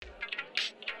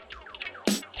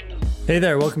Hey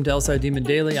there, welcome to LSAT Demon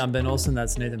Daily. I'm Ben Olson,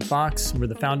 that's Nathan Fox. We're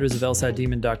the founders of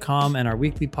LSATdemon.com and our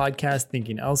weekly podcast,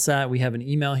 Thinking LSAT. We have an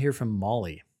email here from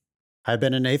Molly. Hi,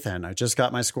 Ben and Nathan. I just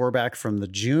got my score back from the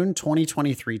June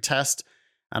 2023 test,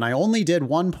 and I only did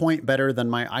 1 point better than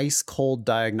my ice cold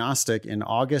diagnostic in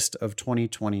August of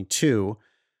 2022.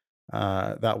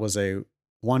 That was a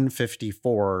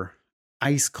 154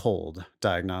 ice cold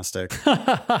diagnostic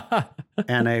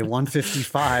and a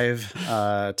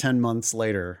 155 10 months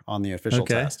later on the official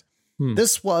test.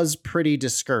 This was pretty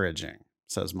discouraging,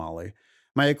 says Molly.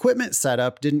 My equipment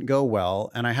setup didn't go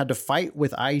well, and I had to fight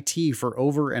with IT for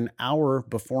over an hour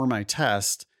before my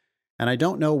test. And I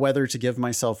don't know whether to give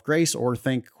myself grace or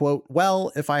think, quote,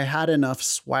 well, if I had enough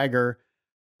swagger,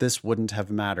 this wouldn't have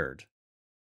mattered.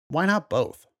 Why not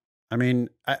both? I mean,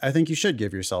 I think you should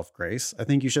give yourself grace. I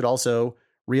think you should also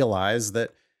realize that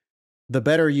the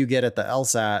better you get at the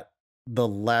LSAT, the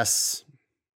less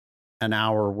an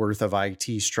hour worth of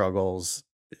IT struggles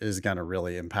is going to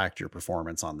really impact your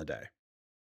performance on the day.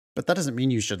 But that doesn't mean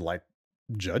you should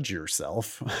judge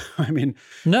yourself. I mean,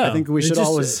 no, I think we should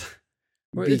always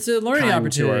it's a learning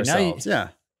opportunity.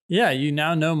 Now you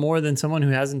now know more than someone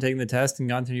who hasn't taken the test and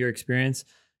gone through your experience.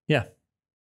 Yeah.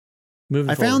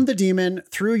 I found the demon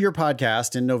through your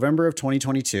podcast in November of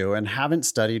 2022 and haven't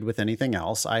studied with anything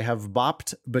else. I have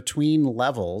bopped between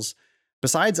levels.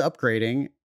 Besides upgrading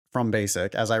from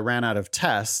basic as I ran out of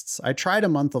tests, I tried a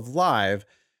month of live,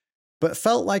 but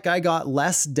felt like I got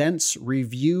less dense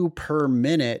review per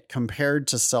minute compared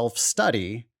to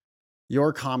self-study.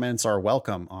 Your comments are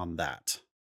welcome on that.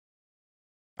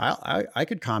 I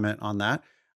could comment on that.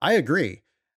 I agree.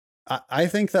 I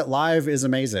think that live is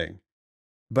amazing.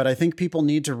 But I think people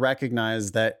need to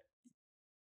recognize that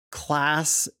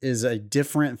class is a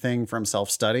different thing from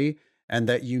self-study and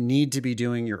that you need to be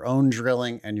doing your own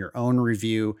drilling and your own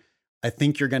review. I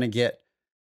think you're going to get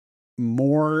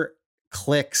more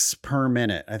clicks per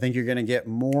minute. I think you're going to get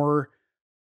more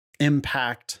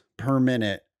impact per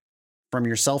minute from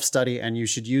your self-study, and you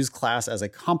should use class as a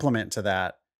complement to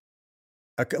that.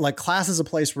 Like class is a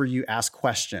place where you ask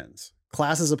questions.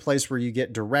 Class is a place where you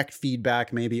get direct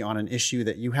feedback, maybe on an issue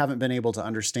that you haven't been able to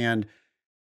understand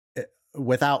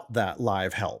without that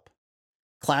live help.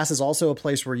 Class is also a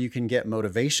place where you can get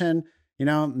motivation. You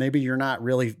know, maybe you're not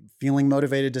really feeling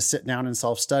motivated to sit down and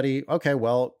self-study. Okay,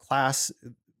 well, class,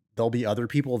 there'll be other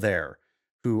people there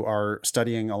who are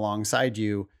studying alongside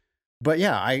you. But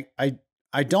yeah,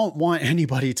 I don't want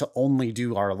anybody to only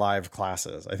do our live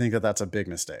classes. I think that that's a big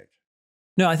mistake.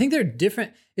 No, I think they're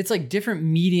different. It's like different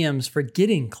mediums for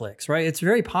getting clicks, right? It's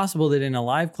very possible that in a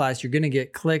live class, you're going to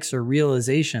get clicks or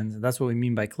realizations. That's what we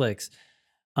mean by clicks.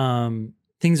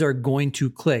 Things are going to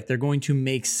click. They're going to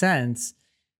make sense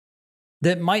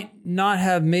that might not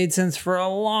have made sense for a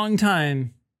long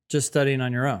time just studying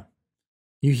on your own.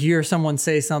 You hear someone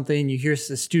say something, you hear a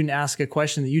student ask a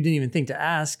question that you didn't even think to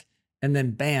ask, and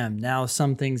then bam, now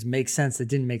some things make sense that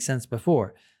didn't make sense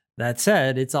before. That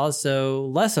said, it's also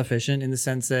less efficient in the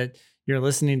sense that you're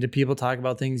listening to people talk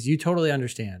about things you totally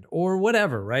understand or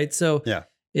whatever, right? So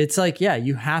it's like,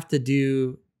 you have to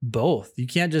do both. You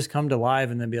can't just come to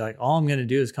live and then be like, all I'm going to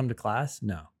do is come to class.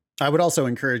 No. I would also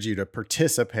encourage you to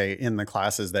participate in the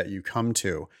classes that you come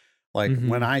to. Like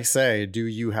when I say, do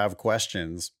you have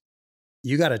questions?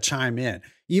 You got to chime in.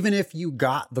 Even if you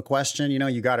got the question,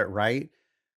 you got it right.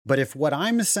 But if what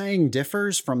I'm saying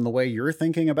differs from the way you're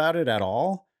thinking about it at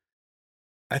all,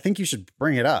 I think you should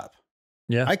bring it up.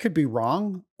 Yeah. I could be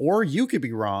wrong or you could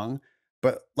be wrong,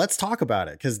 but let's talk about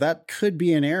it, because that could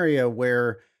be an area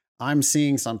where I'm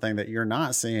seeing something that you're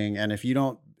not seeing. And if you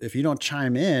don't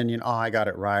chime in, I got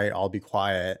it right, I'll be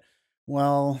quiet.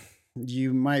 Well,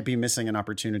 you might be missing an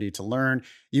opportunity to learn.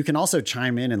 You can also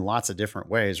chime in lots of different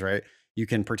ways, right? You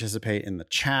can participate in the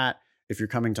chat. If you're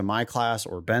coming to my class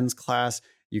or Ben's class,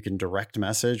 you can direct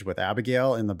message with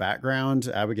Abigail in the background.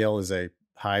 Abigail is a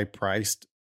high-priced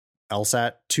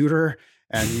LSAT tutor,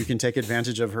 and you can take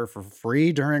advantage of her for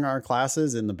free during our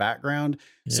classes in the background.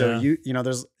 Yeah. So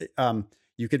there's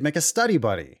you could make a study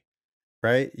buddy,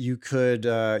 right? You could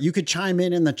chime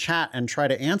in the chat and try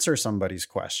to answer somebody's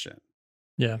question.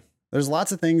 Yeah. There's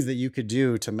lots of things that you could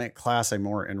do to make class a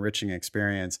more enriching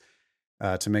experience,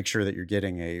 to make sure that you're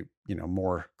getting a,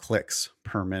 more clicks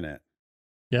per minute.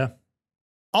 Yeah.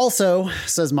 Also,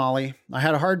 says Molly, I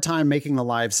had a hard time making the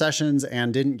live sessions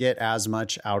and didn't get as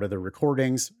much out of the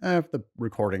recordings. The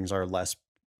recordings are less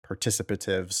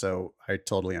participative, so I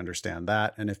totally understand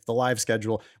that. And if the live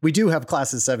schedule, we do have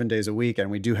classes 7 days a week, and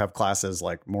we do have classes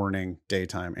like morning,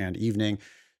 daytime, and evening.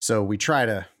 So we try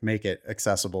to make it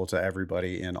accessible to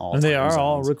everybody in all. And they are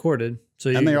all recorded. So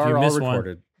they are all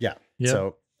recorded. Yeah. Yep.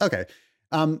 So, okay.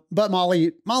 But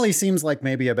Molly seems like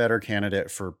maybe a better candidate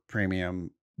for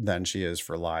premium than she is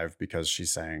for live, because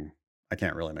she's saying, I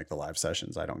can't really make the live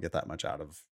sessions. I don't get that much out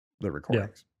of the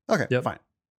recordings. Yeah. Okay, fine.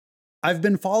 I've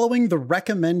been following the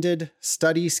recommended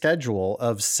study schedule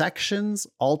of sections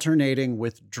alternating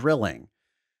with drilling.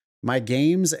 My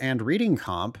games and reading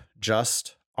comp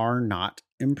just are not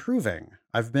improving.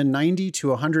 I've been 90 to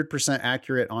 100%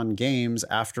 accurate on games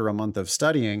after a month of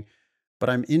studying, but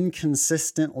I'm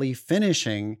inconsistently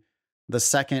finishing the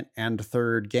second and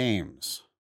third games.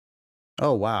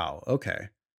 Oh, wow. Okay.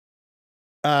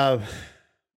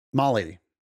 Molly,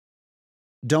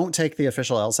 don't take the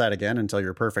official LSAT again until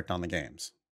you're perfect on the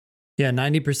games. Yeah,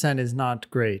 90% is not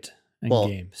great in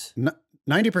games.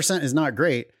 90% is not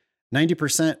great.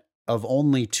 90% of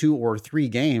only 2 or 3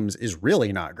 games is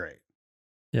really not great.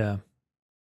 Yeah.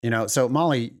 So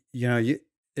Molly,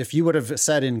 if you would have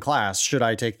said in class, should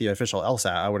I take the official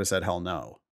LSAT? I would have said, hell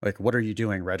no. Like, what are you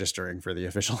doing registering for the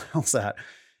official LSAT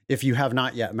if you have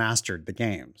not yet mastered the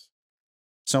games?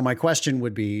 So my question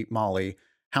would be, Molly,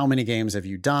 how many games have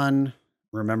you done?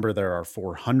 Remember, there are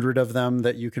 400 of them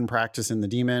that you can practice in the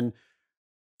Demon.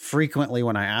 Frequently,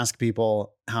 when I ask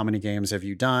people, how many games have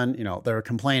you done? They're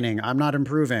complaining, I'm not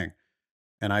improving.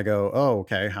 And I go, oh,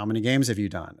 okay, how many games have you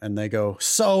done? And they go,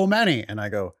 so many. And I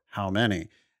go, how many?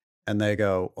 And they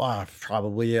go, well,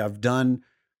 probably I've done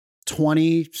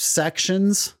 20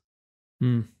 sections.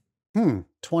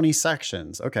 20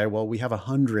 sections. Okay, well, we have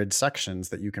 100 sections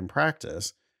that you can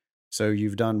practice. So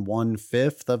you've done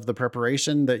 1/5 of the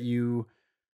preparation that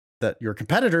your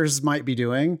competitors might be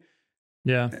doing.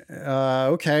 Yeah.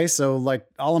 Okay, so like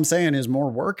all I'm saying is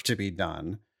more work to be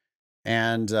done.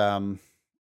 And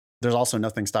there's also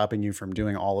nothing stopping you from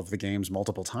doing all of the games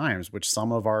multiple times, which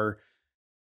some of our,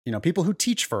 people who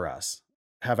teach for us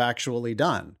have actually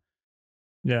done.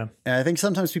 Yeah. And I think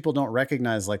sometimes people don't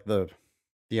recognize like the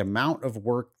amount of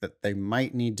work that they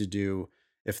might need to do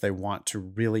if they want to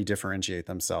really differentiate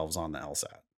themselves on the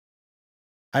LSAT.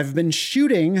 I've been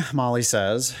shooting, Molly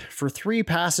says, for 3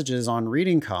 passages on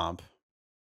reading comp,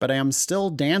 but I am still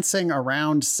dancing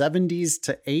around 70s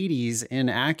to 80s in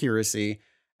accuracy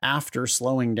after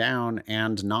slowing down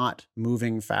and not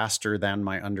moving faster than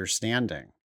my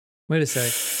understanding. Wait a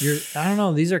sec. I don't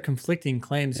know. These are conflicting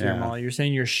claims here, Molly. You're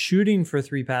saying you're shooting for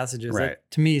 3 passages. Right.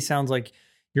 That, to me, sounds like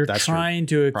that's trying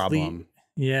to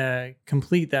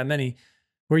complete that many,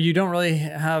 where you don't really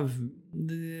have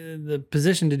the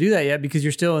position to do that yet because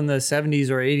you're still in the 70s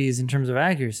or 80s in terms of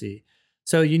accuracy.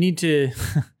 So you need to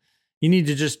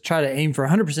just try to aim for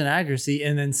 100% accuracy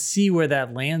and then see where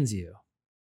that lands you.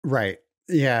 Right.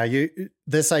 Yeah,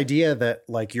 this idea that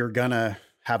like you're gonna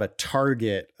have a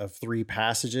target of 3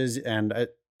 passages, and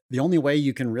the only way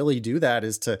you can really do that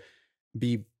is to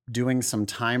be doing some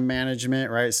time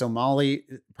management, right? So Molly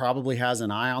probably has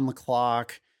an eye on the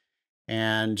clock,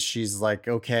 and she's like,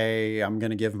 okay, I'm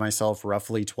gonna give myself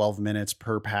roughly 12 minutes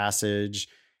per passage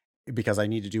because I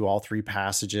need to do all 3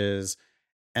 passages.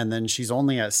 And then she's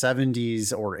only at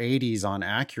 70s or 80s on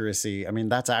accuracy. I mean,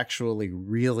 that's actually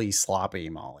really sloppy,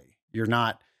 Molly. You're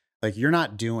not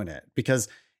doing it, because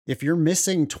if you're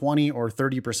missing 20 or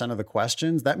 30% of the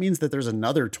questions, that means that there's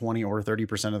another 20 or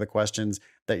 30% of the questions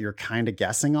that you're kind of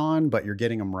guessing on, but you're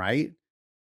getting them right.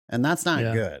 And that's not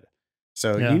good.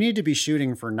 So you need to be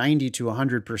shooting for 90 to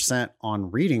 100%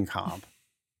 on reading comp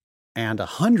and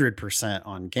 100%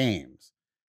 on games.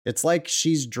 It's like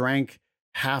she's drank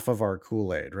half of our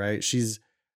Kool-Aid, right?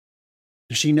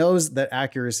 She knows that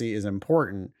accuracy is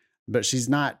important, but she's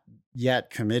not yet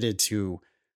committed to,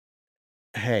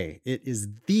 hey, it is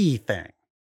the thing.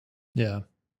 Yeah.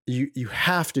 You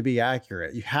have to be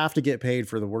accurate. You have to get paid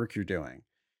for the work you're doing.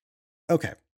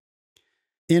 Okay.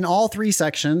 In all 3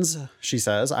 sections, she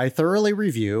says, I thoroughly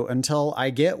review until I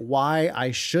get why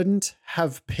I shouldn't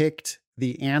have picked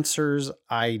the answers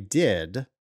I did,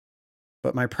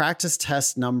 but my practice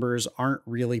test numbers aren't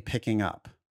really picking up.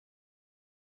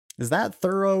 Is that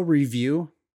thorough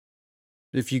review?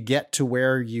 If you get to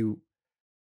where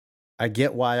I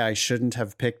get why I shouldn't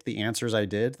have picked the answers I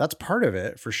did, that's part of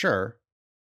it for sure.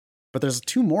 But there's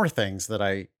 2 more things that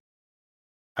I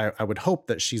would hope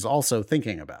that she's also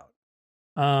thinking about.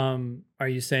 Are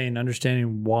you saying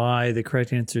understanding why the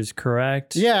correct answer is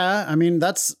correct? Yeah. I mean,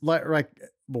 that's like,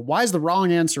 well, why is the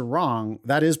wrong answer wrong?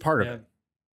 That is part of it.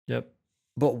 Yep.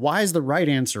 But why is the right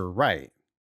answer right?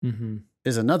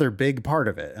 Is another big part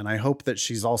of it. And I hope that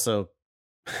she's also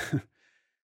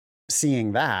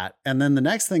seeing that. And then the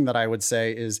next thing that I would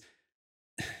say is,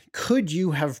 could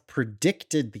you have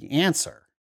predicted the answer?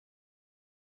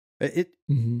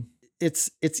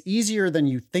 It's easier than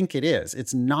you think it is.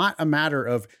 It's not a matter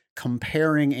of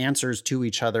comparing answers to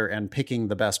each other and picking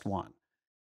the best one.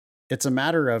 It's a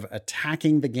matter of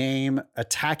attacking the game,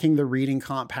 attacking the reading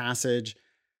comp passage,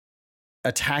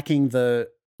 attacking the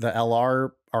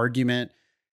LR argument.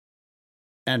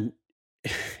 And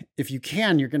if you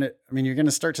can, you're going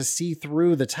to start to see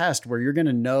through the test where you're going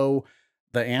to know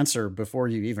the answer before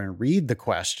you even read the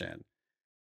question.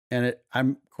 And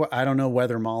I don't know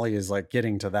whether Molly is like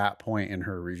getting to that point in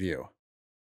her review.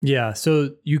 Yeah.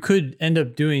 So you could end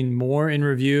up doing more in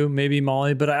review, maybe,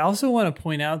 Molly. But I also want to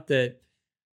point out that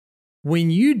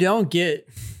when you don't get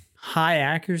high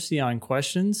accuracy on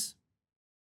questions,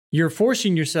 you're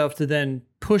forcing yourself to then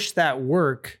push that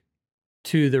work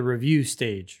to the review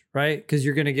stage, right? Because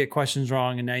you're going to get questions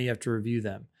wrong and now you have to review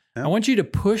them. Yep. I want you to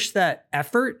push that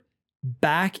effort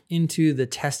back into the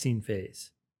testing phase.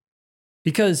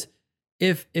 Because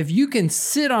if you can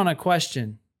sit on a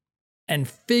question and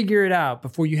figure it out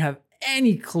before you have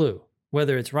any clue,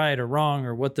 whether it's right or wrong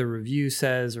or what the review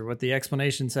says or what the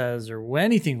explanation says or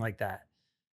anything like that,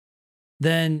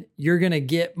 then you're going to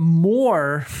get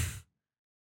more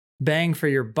bang for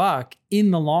your buck in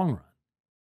the long run.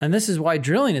 And this is why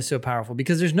drilling is so powerful,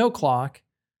 because there's no clock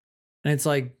and it's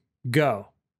like, go.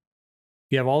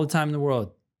 You have all the time in the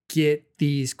world. Get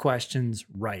these questions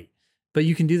right. But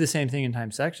you can do the same thing in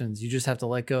time sections. You just have to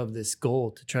let go of this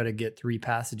goal to try to get 3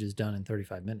 passages done in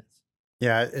 35 minutes.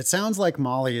 Yeah, it sounds like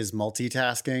Molly is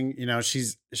multitasking. You know,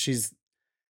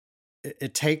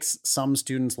 it takes some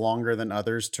students longer than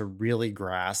others to really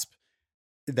grasp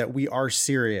that we are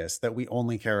serious, that we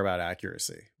only care about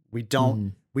accuracy. We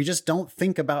just don't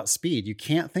think about speed. You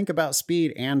can't think about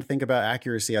speed and think about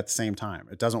accuracy at the same time.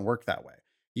 It doesn't work that way.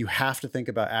 You have to think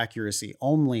about accuracy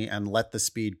only and let the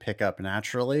speed pick up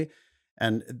naturally.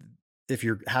 And if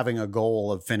you're having a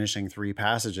goal of finishing 3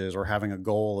 passages or having a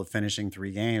goal of finishing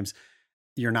 3 games,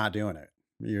 you're not doing it.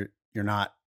 You're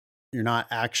not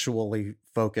actually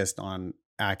focused on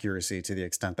accuracy to the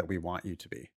extent that we want you to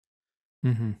be.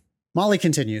 Mm-hmm. Molly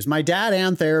continues, my dad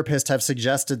and therapist have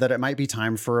suggested that it might be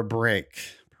time for a break,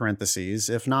 parentheses,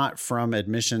 if not from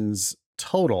admissions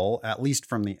total, at least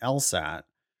from the LSAT.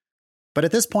 But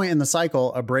at this point in the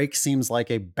cycle, a break seems like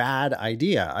a bad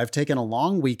idea. I've taken a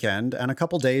long weekend and a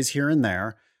couple days here and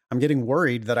there. I'm getting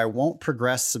worried that I won't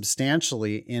progress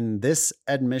substantially in this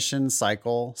admission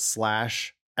cycle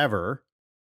 / ever,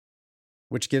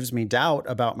 which gives me doubt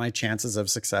about my chances of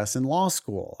success in law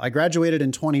school. I graduated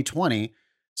in 2020,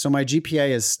 so my GPA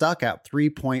is stuck at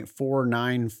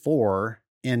 3.494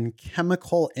 in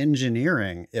chemical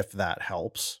engineering, if that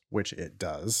helps, which it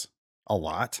does a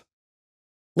lot.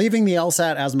 Leaving the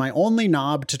LSAT as my only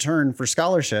knob to turn for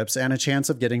scholarships and a chance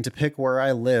of getting to pick where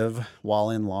I live while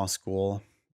in law school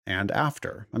and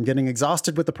after. I'm getting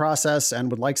exhausted with the process and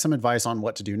would like some advice on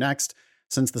what to do next,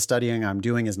 since the studying I'm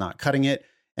doing is not cutting it.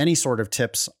 Any sort of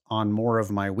tips on more of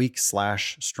my weak /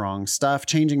 strong stuff,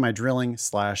 changing my drilling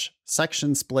 /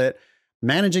 section split,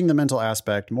 managing the mental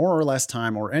aspect, more or less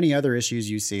time, or any other issues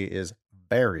you see is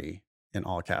very, in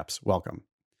all caps, welcome.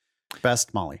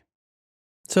 Best, Molly.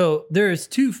 So there's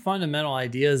 2 fundamental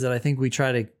ideas that I think we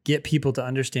try to get people to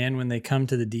understand when they come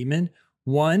to the demon.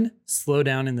 1, slow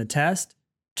down in the test.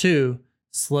 2,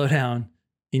 slow down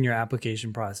in your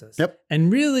application process. Yep.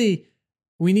 And really,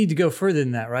 we need to go further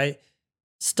than that, right?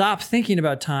 Stop thinking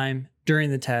about time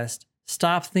during the test.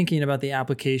 Stop thinking about the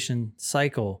application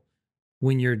cycle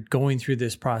when you're going through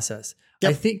this process.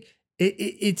 Yep. I think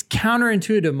it's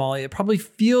counterintuitive, Molly. It probably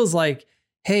feels like,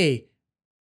 hey,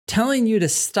 telling you to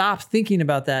stop thinking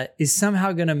about that is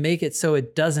somehow going to make it so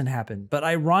it doesn't happen. But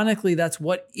ironically, that's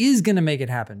what is going to make it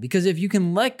happen. Because if you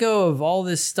can let go of all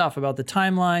this stuff about the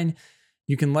timeline,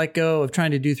 you can let go of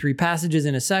trying to do 3 passages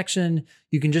in a section,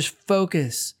 you can just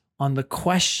focus on the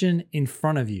question in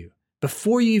front of you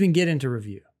before you even get into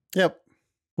review. Yep.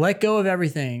 Let go of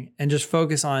everything and just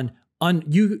focus on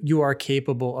you are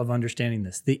capable of understanding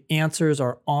this. The answers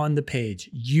are on the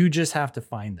page. You just have to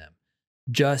find them.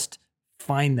 Just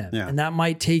find them. Yeah. And that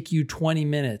might take you 20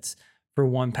 minutes for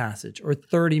 1 passage or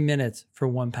 30 minutes for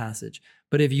 1 passage.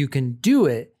 But if you can do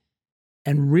it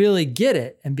and really get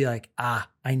it and be like, I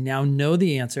now know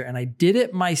the answer and I did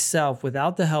it myself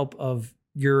without the help of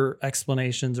your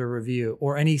explanations or review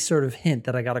or any sort of hint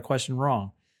that I got a question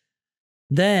wrong,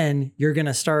 then you're going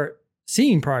to start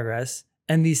seeing progress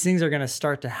and these things are going to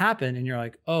start to happen. And you're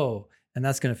like, oh, and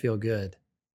that's going to feel good.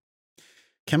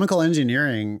 Chemical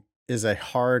engineering is a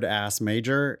hard ass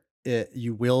major.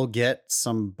 You will get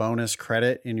some bonus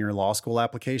credit in your law school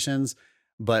applications,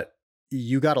 but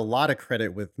you got a lot of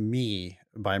credit with me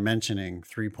by mentioning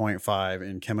 3.5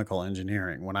 in chemical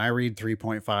engineering. When I read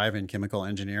 3.5 in chemical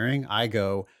engineering, I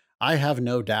go, I have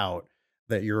no doubt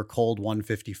that your cold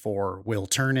 154 will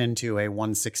turn into a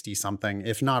 160 something,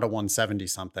 if not a 170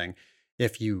 something,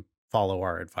 if you follow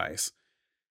our advice.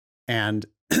 And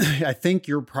I think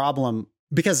your problem,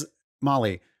 because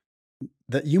Molly,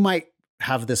 that you might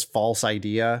have this false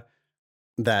idea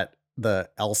that the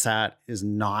LSAT is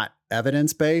not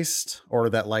evidence-based, or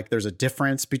that like there's a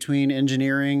difference between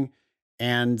engineering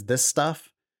and this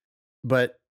stuff.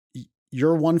 But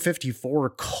your 154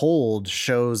 cold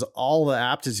shows all the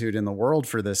aptitude in the world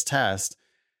for this test.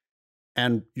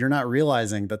 And you're not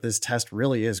realizing that this test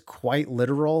really is quite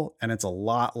literal, and it's a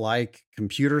lot like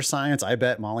computer science. I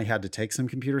bet Molly had to take some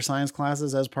computer science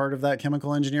classes as part of that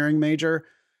chemical engineering major.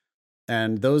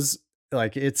 And those,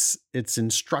 like, it's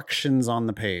instructions on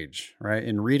the page, right?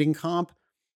 In reading comp,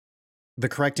 the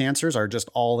correct answers are just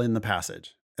all in the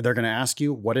passage. They're going to ask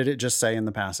you, what did it just say in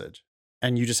the passage?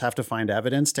 And you just have to find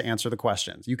evidence to answer the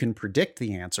questions. You can predict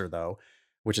the answer, though,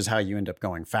 which is how you end up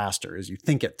going faster, is you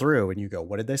think it through and you go,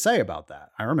 what did they say about that?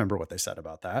 I remember what they said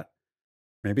about that.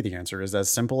 Maybe the answer is as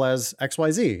simple as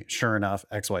XYZ. Sure enough,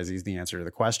 XYZ is the answer to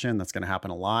the question. That's going to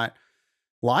happen a lot.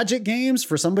 Logic games,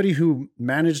 for somebody who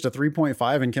managed a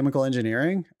 3.5 in chemical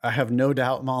engineering, I have no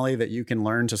doubt, Molly, that you can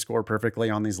learn to score perfectly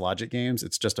on these logic games.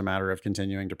 It's just a matter of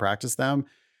continuing to practice them.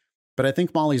 But I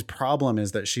think Molly's problem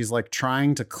is that she's like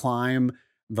trying to climb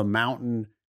the mountain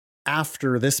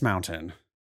after this mountain.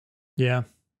 Yeah.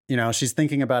 You know, she's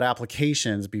thinking about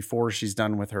applications before she's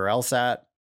done with her LSAT.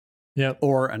 Yep.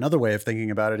 Or another way of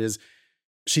thinking about it is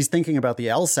she's thinking about the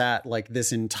LSAT like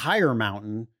this entire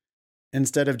mountain,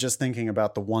 instead of just thinking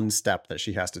about the one step that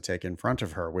she has to take in front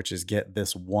of her, which is get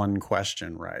this one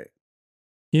question right.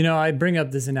 You know, I bring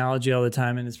up this analogy all the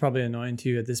time, and it's probably annoying to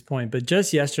you at this point, but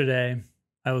just yesterday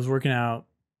I was working out,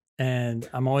 and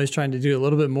I'm always trying to do a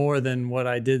little bit more than what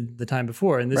I did the time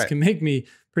before. And this can make me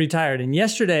pretty tired. And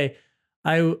yesterday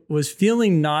I was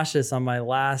feeling nauseous on my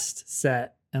last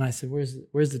set. And I said, where's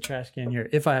the trash can here?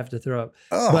 If I have to throw up.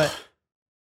 Oh. But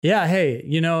yeah, hey,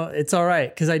 you know, it's all right,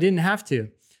 because I didn't have to.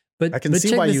 But I can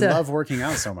see why you love working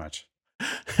out so much.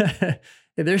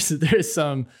 There's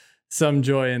some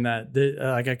joy in that.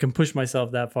 Like I can push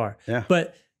myself that far. Yeah.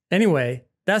 But anyway,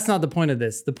 that's not the point of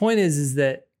this. The point is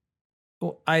that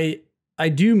I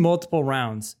do multiple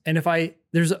rounds. And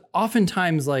there's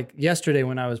oftentimes, like yesterday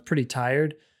when I was pretty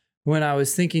tired, when I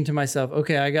was thinking to myself,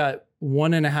 okay, I got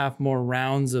 1.5 more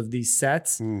rounds of these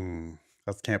sets.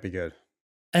 That can't be good.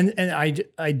 And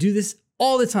I do this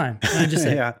all the time. And I just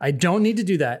say, I don't need to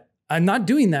do that. I'm not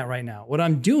doing that right now. What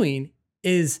I'm doing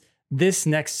is this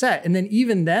next set. And then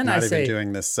even then I say,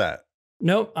 doing this set.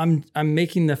 Nope, I'm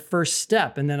making the first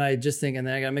step. And then I just think, and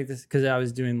then I got to make this, because I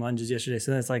was doing lunges yesterday.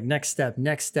 So then it's like next step.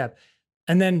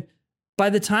 And then by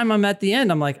the time I'm at the end,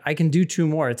 I'm like, I can do 2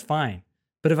 more. It's fine.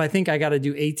 But if I think I got to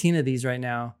do 18 of these right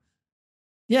now,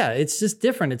 yeah, it's just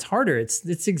different. It's harder.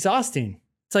 It's exhausting.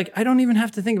 It's like, I don't even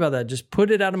have to think about that. Just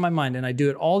put it out of my mind. And I do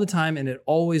it all the time, and it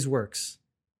always works.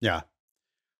 Yeah.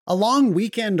 A long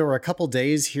weekend or a couple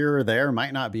days here or there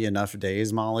might not be enough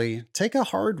days, Molly. Take a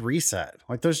hard reset.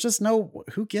 Like, there's just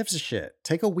who gives a shit?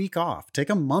 Take a week off.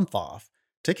 Take a month off.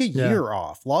 Take a year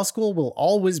off. Law school will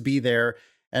always be there.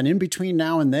 And in between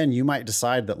now and then, you might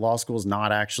decide that law school is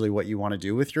not actually what you want to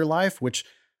do with your life, which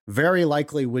very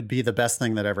likely would be the best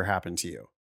thing that ever happened to you.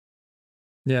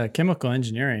 Yeah, chemical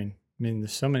engineering. I mean,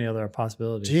 there's so many other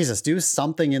possibilities. Jesus, do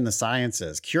something in the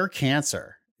sciences. Cure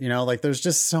cancer. You know, like there's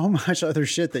just so much other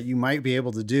shit that you might be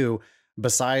able to do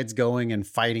besides going and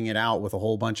fighting it out with a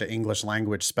whole bunch of English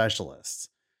language specialists.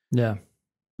 Yeah.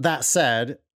 That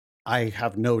said, I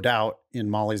have no doubt in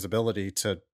Molly's ability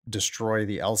to destroy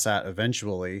the LSAT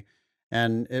eventually.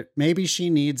 And maybe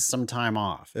she needs some time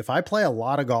off. If I play a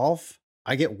lot of golf,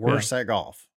 I get worse at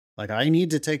golf. Like I need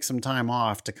to take some time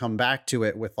off to come back to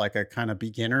it with like a kind of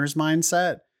beginner's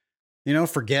mindset. You know,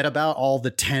 forget about all the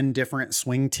 10 different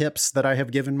swing tips that I have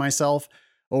given myself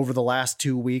over the last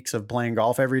 2 weeks of playing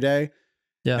golf every day.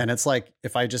 Yeah. And it's like,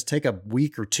 if I just take a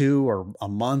week or 2 or a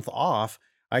month off,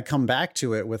 I come back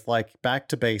to it with like back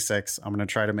to basics. I'm going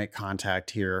to try to make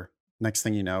contact here. Next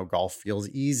thing you know, golf feels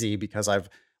easy because I've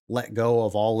let go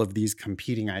of all of these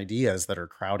competing ideas that are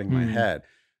crowding my head.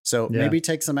 So maybe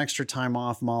take some extra time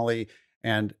off, Molly.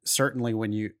 And certainly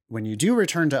when you do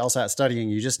return to LSAT studying,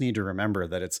 you just need to remember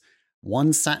that it's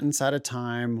one sentence at a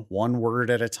time, one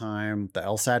word at a time. The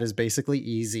LSAT is basically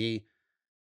easy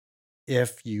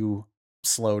if you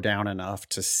slow down enough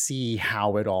to see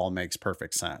how it all makes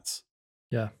perfect sense.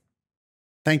 Yeah.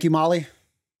 Thank you, Molly.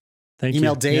 Thank you.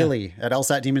 Email daily at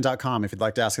lsatdemon.com if you'd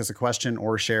like to ask us a question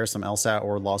or share some LSAT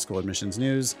or law school admissions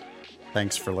news.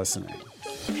 Thanks for listening.